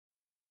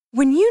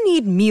When you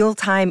need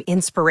mealtime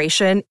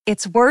inspiration,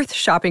 it's worth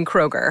shopping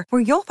Kroger,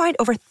 where you'll find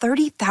over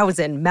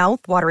 30,000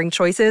 mouth-watering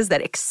choices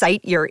that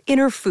excite your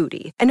inner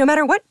foodie. And no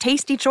matter what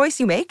tasty choice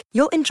you make,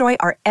 you'll enjoy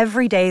our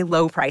everyday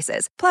low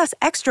prices, plus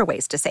extra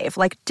ways to save,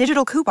 like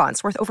digital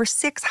coupons worth over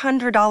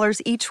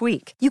 $600 each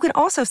week. You can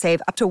also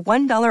save up to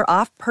 $1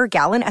 off per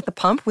gallon at the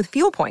pump with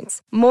fuel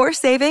points. More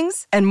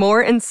savings and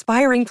more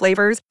inspiring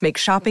flavors make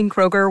shopping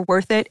Kroger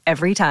worth it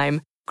every time.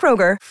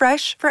 Kroger,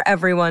 fresh for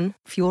everyone.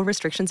 Fuel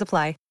restrictions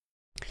apply.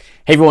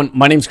 Hey everyone,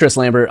 my name is Chris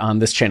Lambert. On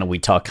this channel, we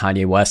talk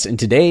Kanye West, and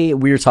today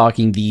we're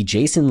talking the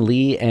Jason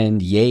Lee and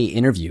Ye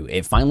interview.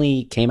 It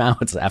finally came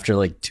out after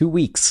like 2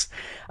 weeks.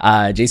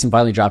 Jason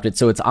finally dropped it,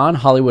 so it's on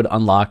Hollywood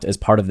Unlocked as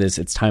part of this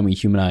It's Time We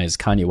Humanize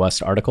Kanye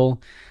West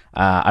article.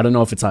 I don't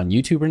know if it's on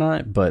YouTube or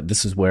not, but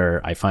this is where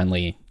I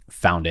finally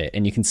found it,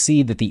 and you can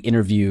see that the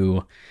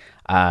interview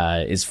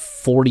is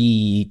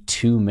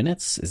 42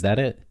 minutes. Is that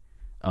it?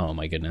 Oh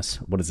my goodness,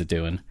 what is it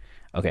doing?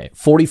 Okay,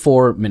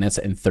 44 minutes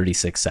and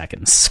 36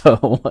 seconds.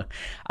 So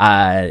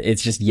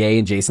it's just Ye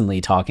and Jason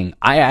Lee talking.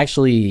 I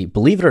actually,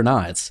 believe it or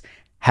not,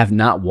 have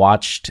not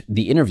watched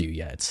the interview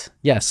yet.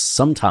 Yes,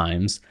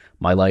 sometimes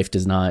my life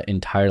does not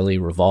entirely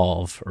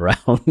revolve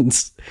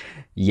around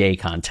Ye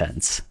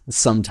content.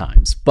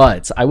 Sometimes.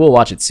 But I will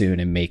watch it soon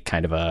and make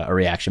kind of a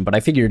reaction. But I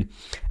figured,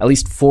 at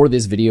least for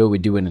this video,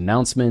 we'd do an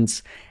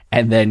announcement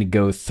and then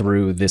go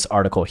through this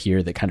article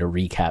here that kind of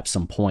recaps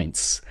some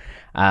points.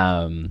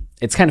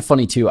 It's kind of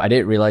funny too. I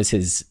didn't realize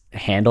his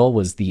handle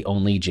was the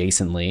only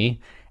Jason Lee,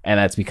 and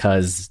that's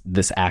because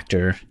this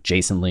actor,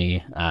 Jason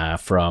Lee,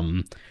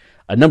 from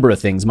a number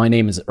of things. My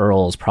Name is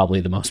Earl is probably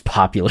the most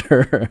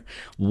popular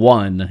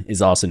one,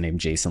 is also named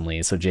Jason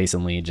Lee. So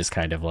Jason Lee just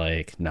kind of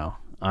like, no,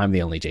 I'm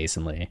the only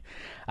Jason Lee.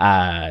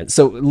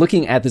 So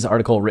looking at this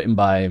article written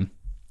by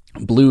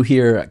Blue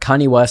here,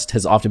 Kanye West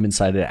has often been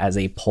cited as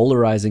a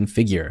polarizing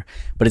figure,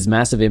 but his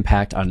massive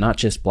impact on not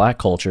just black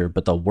culture,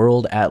 but the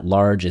world at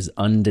large is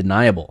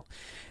undeniable.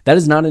 That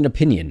is not an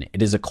opinion,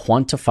 it is a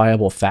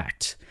quantifiable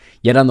fact.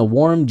 Yet on the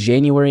warm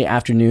January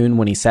afternoon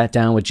when he sat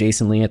down with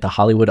Jason Lee at the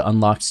Hollywood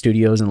Unlocked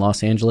Studios in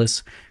Los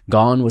Angeles,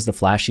 gone was the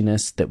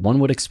flashiness that one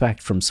would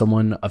expect from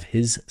someone of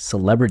his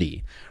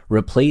celebrity,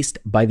 replaced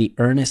by the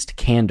earnest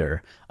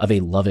candor of a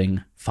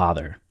loving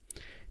father,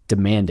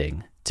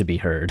 demanding to be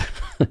heard.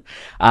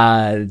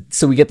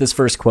 So we get this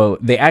first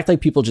quote. They act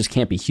like people just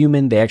can't be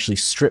human. They actually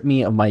strip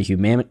me of my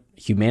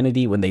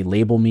humanity when they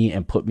label me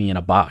and put me in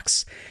a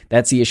box.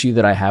 That's the issue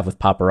that I have with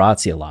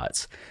paparazzi a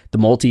lot. The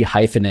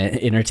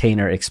multi-hyphenate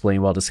entertainer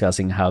explained while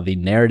discussing how the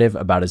narrative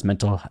about his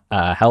mental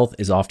health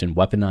is often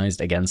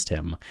weaponized against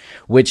him,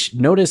 which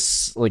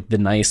notice like the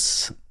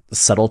nice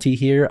subtlety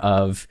here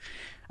of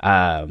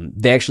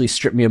they actually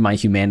strip me of my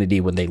humanity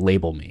when they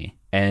label me.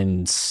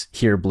 And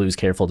here Blue's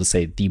careful to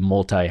say the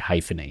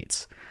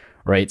multi-hyphenates,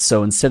 right?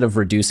 So instead of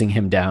reducing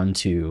him down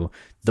to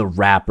the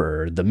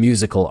rapper, the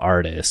musical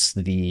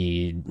artist,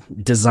 the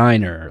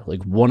designer,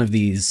 like one of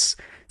these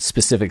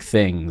specific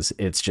things,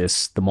 it's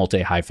just the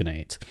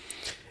multi-hyphenate.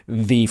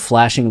 The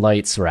flashing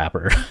lights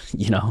rapper,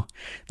 the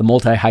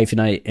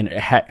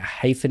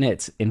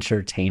multi-hyphenate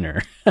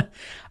entertainer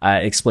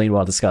explained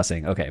while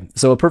discussing. Okay,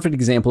 so a perfect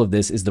example of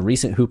this is the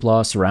recent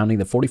hoopla surrounding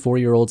the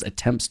 44-year-old's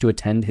attempts to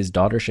attend his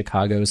daughter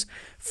Chicago's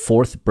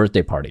 4th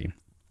birthday party,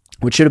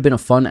 which should have been a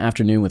fun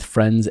afternoon with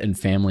friends and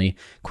family,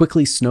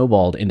 quickly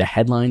snowballed into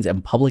headlines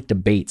and public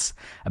debates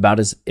about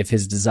if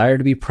his desire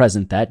to be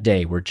present that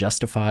day were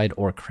justified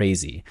or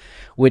crazy,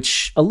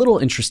 which a little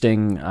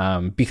interesting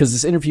because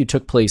this interview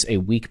took place a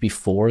week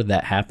before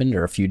that happened,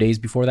 or a few days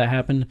before that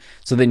happened.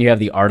 So then you have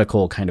the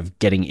article kind of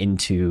getting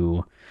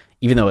into,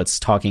 even though it's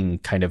talking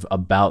kind of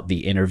about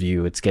the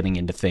interview, it's getting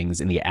into things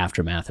in the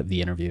aftermath of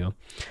the interview.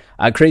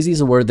 Crazy is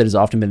a word that has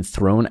often been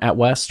thrown at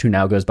West, who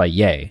now goes by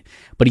Ye,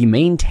 but he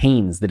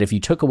maintains that if you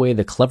took away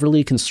the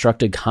cleverly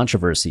constructed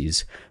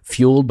controversies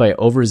fueled by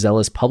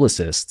overzealous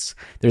publicists,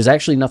 there's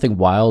actually nothing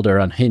wild or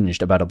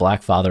unhinged about a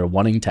black father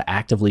wanting to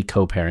actively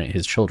co-parent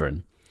his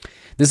children.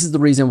 This is the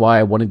reason why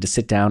I wanted to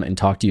sit down and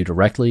talk to you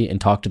directly and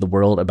talk to the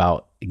world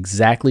about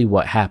exactly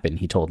what happened,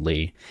 he told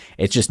Lee.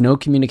 It's just no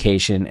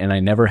communication, and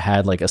I never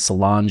had like a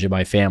Solange in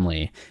my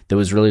family that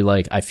was really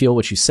like, I feel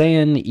what you're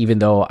saying, even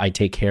though I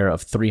take care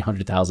of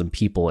 300,000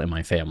 people in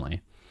my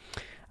family.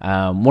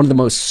 One of the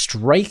most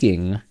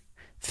striking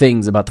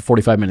things about the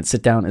 45-minute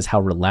sit-down is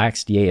how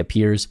relaxed Ye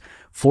appears.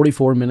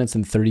 44 minutes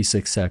and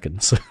 36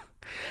 seconds.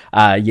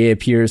 Ye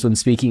appears when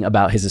speaking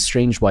about his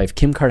estranged wife,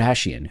 Kim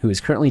Kardashian, who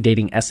is currently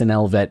dating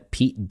SNL vet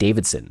Pete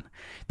Davidson.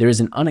 There is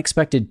an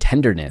unexpected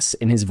tenderness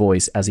in his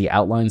voice as he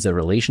outlines their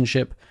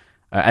relationship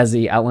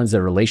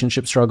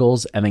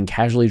struggles, and then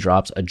casually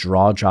drops a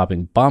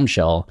jaw-dropping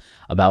bombshell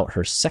about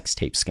her sex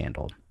tape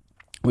scandal,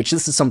 which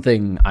this is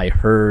something I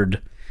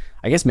heard,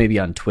 I guess maybe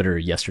on Twitter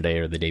yesterday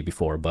or the day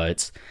before,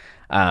 but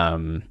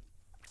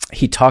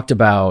he talked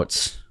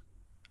about,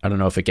 I don't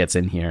know if it gets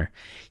in here,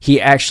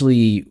 he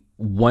actually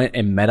went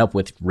and met up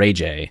with Ray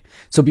J.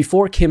 So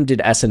before Kim did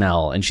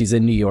SNL and she's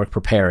in New York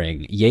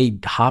preparing, Ye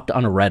hopped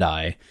on a red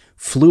eye,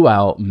 flew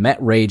out,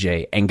 met Ray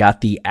J, and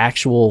got the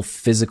actual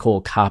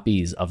physical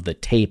copies of the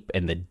tape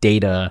and the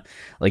data,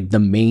 like the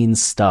main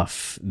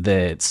stuff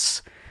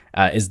that's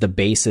is the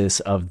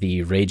basis of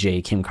the Ray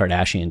J Kim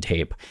Kardashian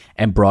tape,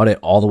 and brought it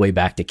all the way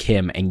back to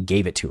Kim and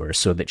gave it to her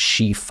so that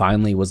she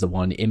finally was the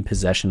one in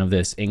possession of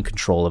this, in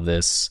control of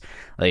this.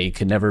 Like, it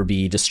could never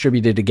be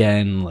distributed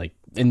again, like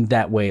in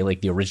that way,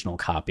 like the original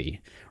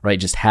copy, right?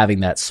 Just having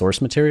that source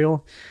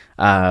material,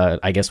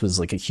 I guess was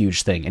like a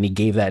huge thing. And he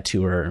gave that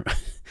to her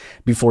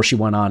before she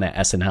went on at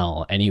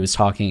SNL. And he was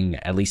talking,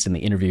 at least in the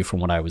interview from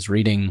what I was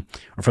reading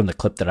or from the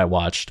clip that I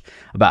watched,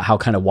 about how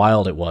kind of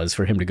wild it was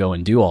for him to go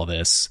and do all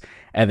this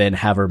and then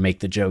have her make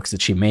the jokes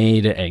that she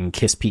made and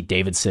kiss Pete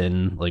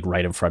Davidson like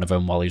right in front of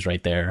him while he's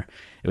right there.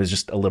 It was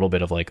just a little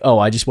bit of like, oh,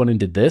 I just went and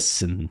did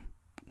this and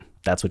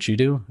that's what you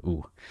do?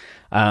 Ooh.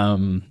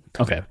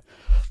 Okay.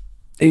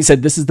 He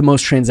said, this is the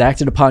most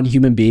transacted upon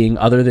human being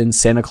other than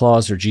Santa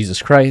Claus or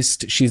Jesus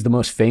Christ. She's the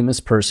most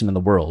famous person in the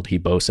world, he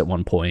boasts at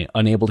one point,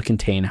 unable to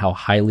contain how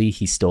highly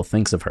he still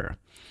thinks of her.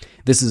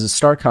 This is a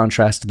stark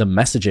contrast to the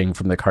messaging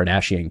from the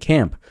Kardashian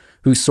camp,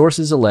 whose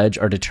sources allege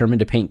are determined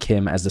to paint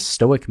Kim as a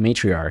stoic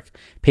matriarch,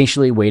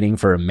 patiently waiting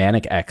for a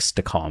manic ex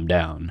to calm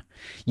down.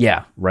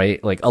 Yeah,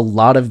 right? Like a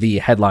lot of the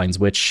headlines,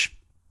 which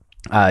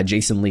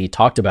Jason Lee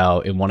talked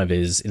about in one of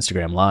his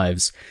Instagram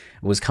lives,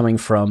 was coming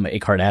from a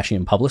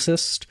Kardashian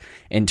publicist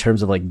in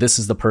terms of like, this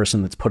is the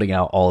person that's putting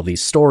out all of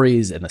these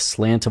stories and the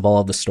slant of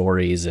all of the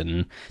stories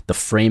and the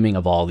framing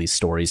of all of these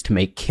stories to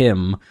make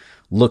Kim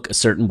look a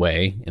certain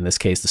way, in this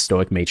case, the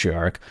stoic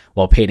matriarch,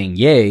 while painting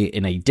Ye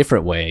in a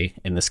different way,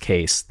 in this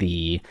case,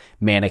 the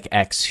manic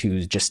ex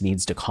who just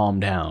needs to calm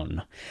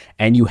down.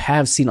 And you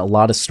have seen a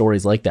lot of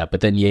stories like that,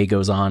 but then Ye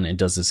goes on and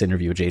does this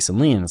interview with Jason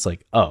Lee, and it's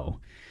like, oh,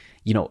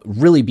 you know,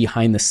 really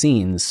behind the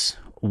scenes,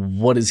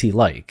 what is he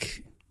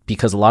like?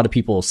 Because a lot of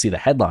people see the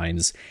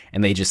headlines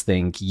and they just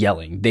think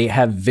yelling. They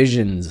have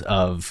visions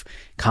of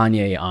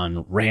Kanye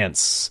on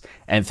rants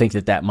and think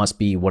that that must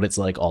be what it's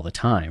like all the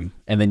time.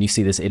 And then you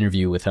see this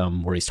interview with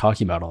him where he's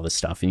talking about all this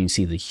stuff and you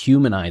see the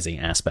humanizing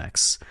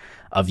aspects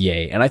of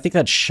Ye. And I think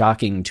that's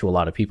shocking to a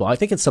lot of people. I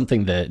think it's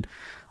something that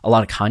a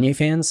lot of Kanye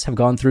fans have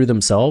gone through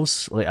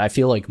themselves. Like, I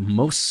feel like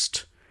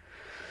most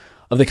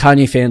of the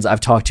Kanye fans I've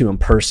talked to in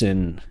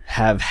person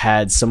have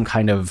had some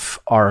kind of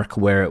arc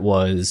where it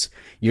was,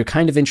 you're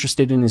kind of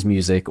interested in his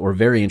music or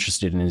very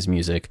interested in his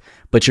music,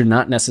 but you're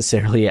not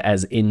necessarily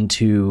as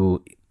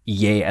into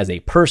Ye as a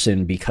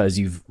person because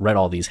you've read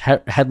all these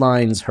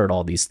headlines, heard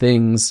all these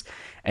things,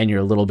 and you're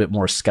a little bit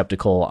more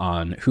skeptical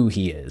on who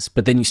he is.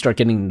 But then you start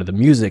getting into the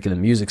music, and the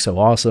music's so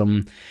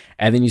awesome,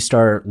 and then you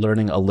start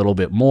learning a little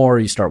bit more,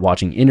 you start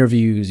watching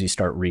interviews, you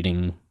start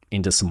reading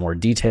into some more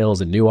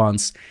details and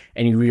nuance,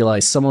 and you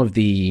realize some of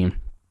the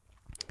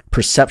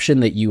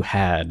perception that you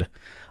had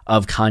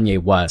of Kanye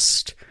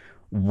West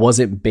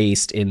wasn't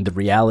based in the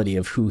reality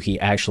of who he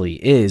actually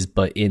is,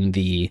 but in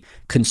the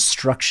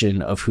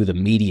construction of who the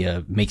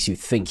media makes you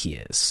think he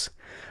is,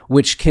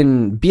 which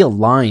can be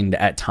aligned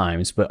at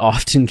times, but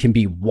often can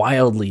be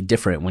wildly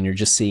different when you're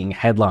just seeing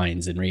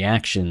headlines and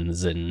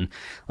reactions and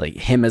like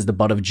him as the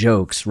butt of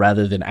jokes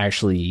rather than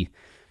actually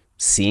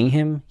seeing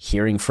him,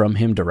 hearing from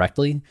him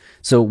directly.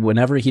 So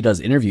whenever he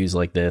does interviews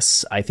like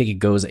this, I think it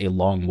goes a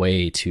long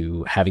way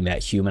to having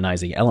that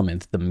humanizing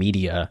element that the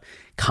media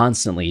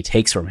constantly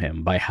takes from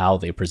him by how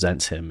they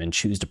present him and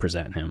choose to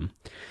present him.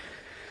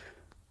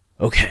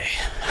 Okay.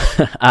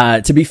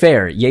 To be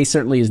fair, Ye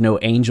certainly is no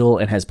angel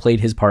and has played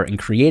his part in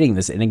creating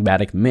this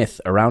enigmatic myth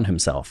around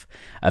himself,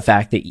 a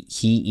fact that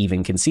he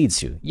even concedes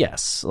to.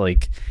 Yes,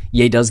 like,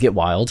 Ye does get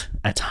wild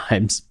at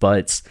times,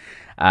 but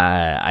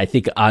I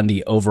think on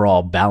the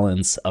overall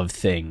balance of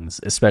things,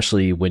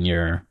 especially when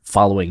you're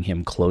following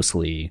him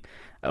closely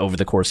over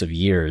the course of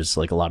years,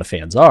 like a lot of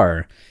fans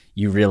are,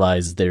 you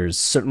realize there's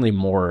certainly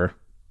more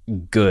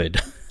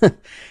good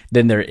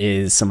than there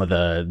is some of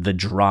the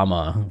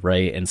drama,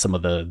 right? And some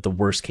of the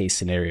worst case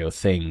scenario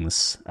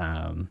things.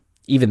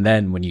 Even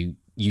then, when you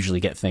usually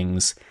get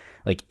things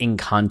like in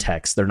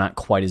context, they're not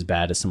quite as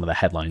bad as some of the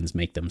headlines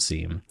make them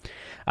seem.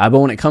 But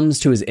when it comes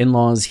to his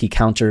in-laws, he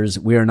counters,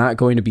 we are not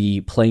going to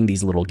be playing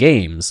these little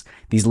games,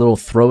 these little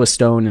throw a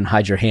stone and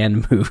hide your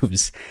hand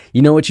moves.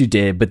 You know what you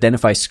did, but then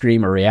if I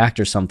scream or react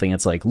or something,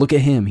 it's like, look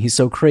at him, he's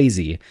so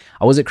crazy.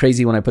 I wasn't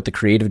crazy when I put the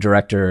creative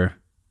director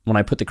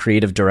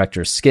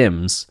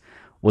Skims.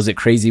 Was it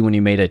crazy when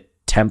you made a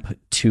temp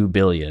 2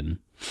 billion?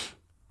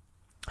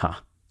 Huh.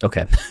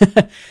 Okay.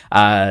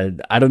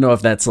 I don't know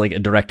if that's like a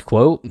direct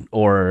quote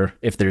or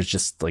if there's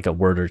just like a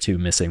word or two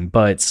missing,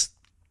 but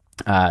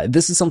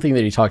this is something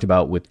that he talked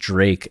about with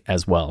Drake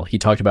as well. He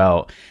talked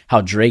about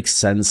how Drake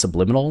sends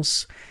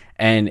subliminals,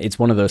 and it's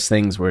one of those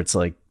things where it's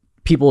like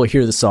people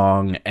hear the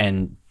song,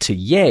 and to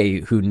Ye,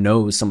 who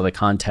knows some of the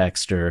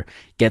context or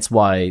gets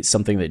why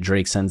something that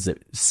Drake says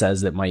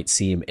that might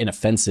seem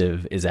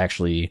inoffensive is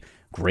actually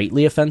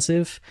greatly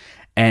offensive.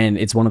 And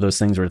it's one of those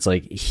things where it's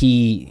like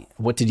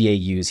what did Ye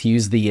use? He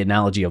used the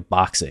analogy of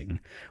boxing,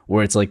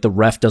 where it's like the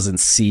ref doesn't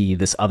see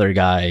this other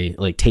guy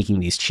like taking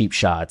these cheap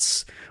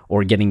shots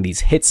or getting these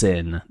hits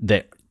in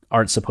that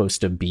aren't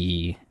supposed to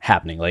be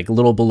happening, like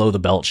little below the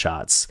belt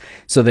shots.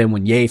 So then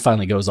when Ye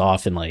finally goes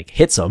off and like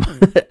hits him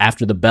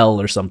after the bell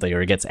or something,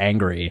 or gets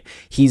angry,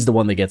 he's the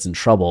one that gets in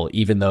trouble,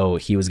 even though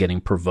he was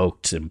getting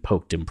provoked and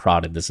poked and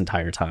prodded this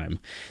entire time.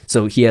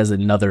 So he has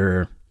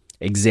another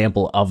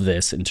example of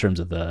this in terms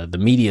of the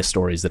media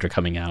stories that are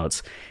coming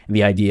out, and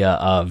the idea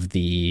of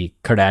the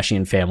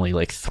Kardashian family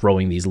like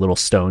throwing these little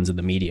stones in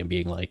the media and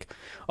being like,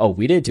 oh,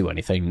 we didn't do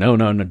anything. No,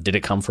 did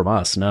it come from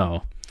us?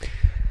 No.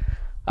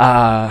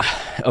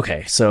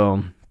 Okay,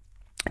 so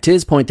to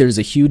his point, there's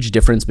a huge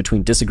difference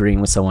between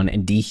disagreeing with someone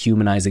and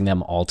dehumanizing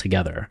them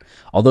altogether.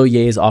 Although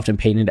Ye is often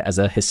painted as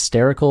a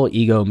hysterical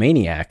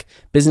egomaniac,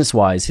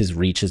 business-wise, his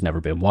reach has never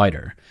been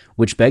wider.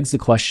 Which begs the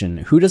question,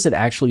 who does it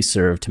actually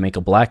serve to make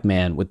a black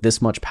man with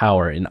this much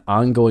power an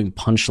ongoing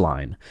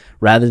punchline,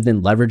 rather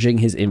than leveraging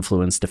his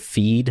influence to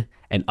feed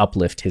and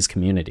uplift his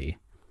community?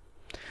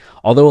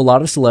 Although a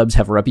lot of celebs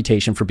have a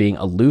reputation for being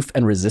aloof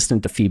and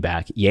resistant to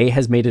feedback, Ye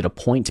has made it a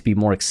point to be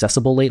more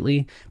accessible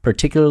lately,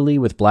 particularly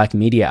with black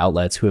media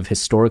outlets who have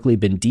historically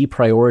been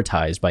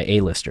deprioritized by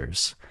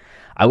A-listers.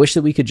 I wish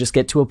that we could just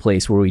get to a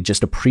place where we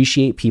just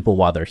appreciate people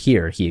while they're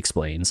here, he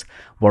explains,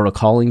 while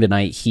recalling the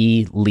night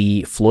he,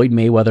 Lee, Floyd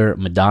Mayweather,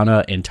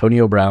 Madonna,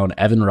 Antonio Brown,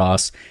 Evan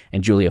Ross,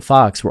 and Julia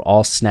Fox were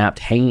all snapped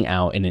hanging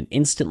out in an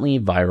instantly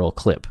viral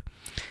clip.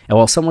 And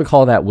while some would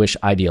call that wish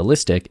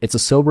idealistic, it's a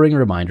sobering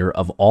reminder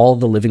of all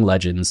the living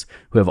legends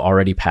who have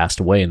already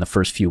passed away in the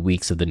first few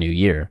weeks of the new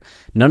year.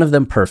 None of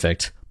them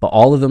perfect, but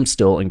all of them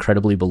still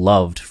incredibly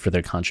beloved for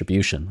their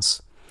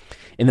contributions.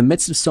 In the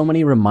midst of so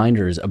many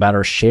reminders about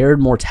our shared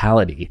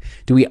mortality,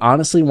 do we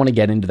honestly want to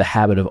get into the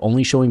habit of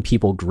only showing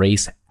people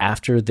grace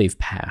after they've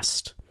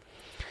passed?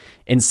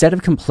 Instead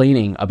of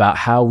complaining about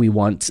how we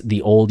want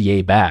the old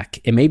Ye back,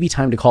 it may be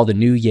time to call the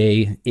new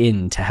Ye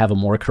in to have a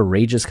more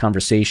courageous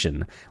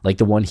conversation like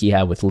the one he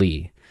had with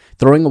Lee.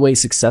 Throwing away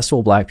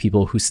successful black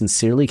people who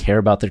sincerely care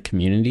about their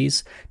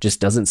communities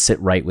just doesn't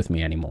sit right with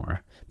me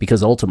anymore,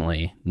 because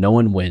ultimately, no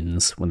one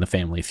wins when the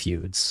family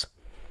feuds.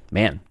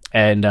 Man.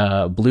 And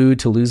Blue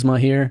Telusma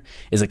here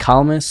is a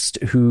columnist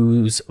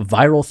whose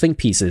viral think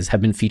pieces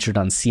have been featured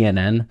on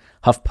CNN,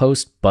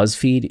 HuffPost,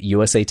 BuzzFeed,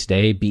 USA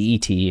Today,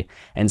 BET,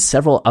 and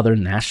several other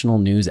national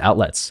news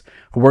outlets.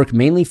 Her work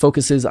mainly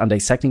focuses on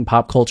dissecting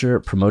pop culture,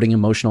 promoting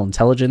emotional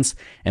intelligence,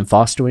 and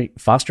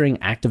fostering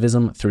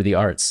activism through the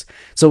arts.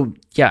 So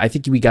yeah, I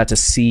think we got to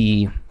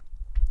see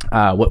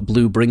what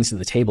Blue brings to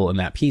the table in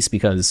that piece,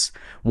 because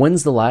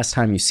when's the last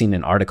time you've seen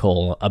an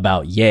article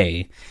about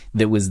Ye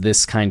that was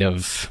this kind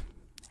of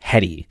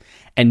heady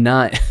and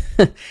not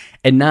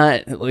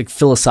like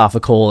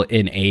philosophical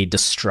in a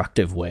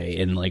destructive way,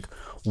 and like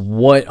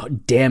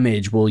what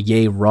damage will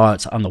Ye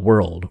wrought on the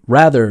world?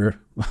 Rather,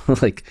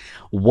 like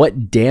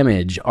what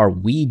damage are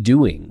we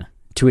doing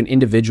to an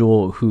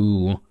individual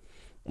who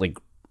like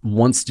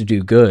wants to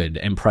do good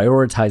and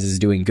prioritizes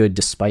doing good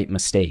despite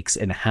mistakes?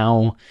 And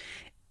how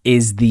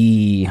is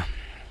the,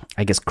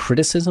 I guess,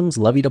 criticisms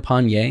levied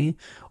upon Ye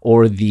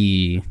or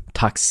the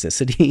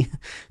toxicity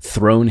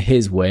thrown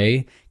his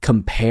way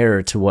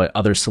compare to what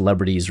other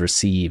celebrities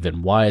receive,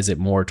 and why is it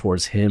more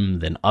towards him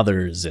than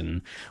others,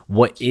 and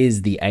what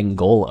is the end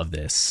goal of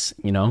this,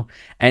 you know?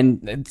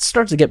 And it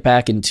starts to get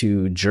back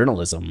into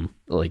journalism,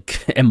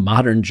 like, and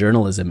modern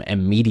journalism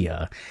and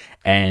media,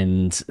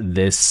 and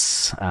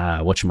this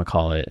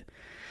whatchamacallit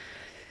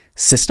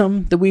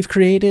system that we've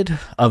created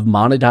of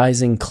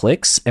monetizing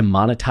clicks and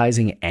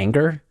monetizing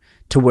anger,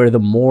 to where the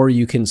more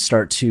you can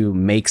start to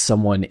make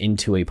someone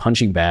into a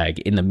punching bag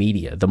in the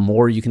media, the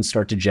more you can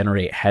start to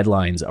generate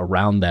headlines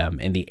around them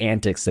and the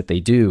antics that they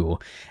do,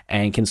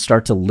 and can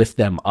start to lift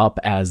them up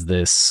as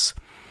this,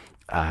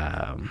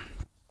 I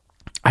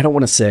don't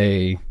want to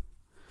say,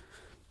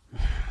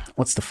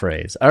 what's the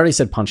phrase? I already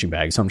said punching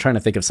bag, so I'm trying to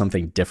think of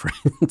something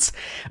different.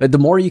 The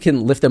more you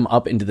can lift them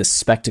up into this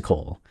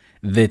spectacle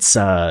that's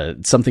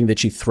something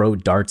that you throw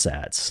darts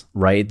at,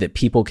 right? That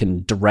people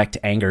can direct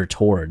anger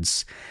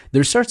towards.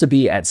 There starts to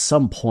be at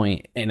some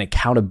point an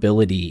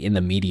accountability in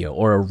the media,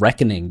 or a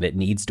reckoning that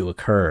needs to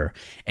occur,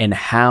 and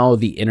how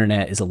the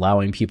internet is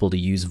allowing people to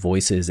use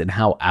voices, and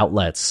how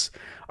outlets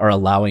are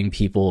allowing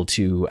people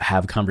to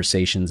have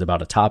conversations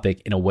about a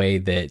topic in a way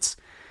that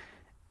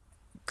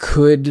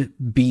could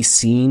be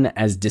seen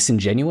as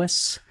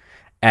disingenuous,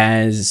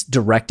 as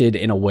directed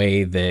in a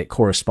way that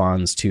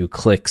corresponds to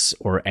clicks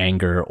or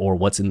anger, or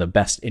what's in the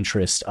best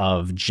interest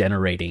of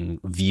generating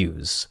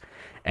views.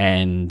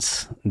 And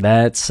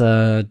that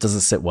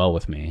doesn't sit well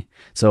with me.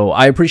 So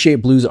I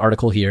appreciate Blue's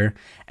article here,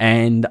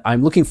 and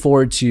I'm looking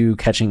forward to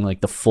catching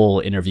like the full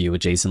interview with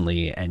Jason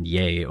Lee and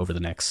Ye over the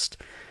next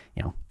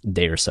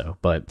day or so.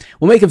 But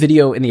we'll make a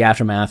video in the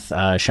aftermath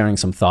sharing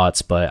some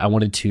thoughts, but I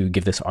wanted to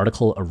give this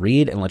article a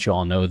read and let you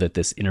all know that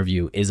this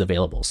interview is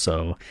available.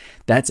 So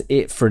that's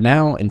it for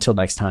now. Until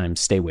next time,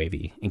 stay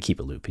wavy and keep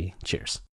it loopy. Cheers.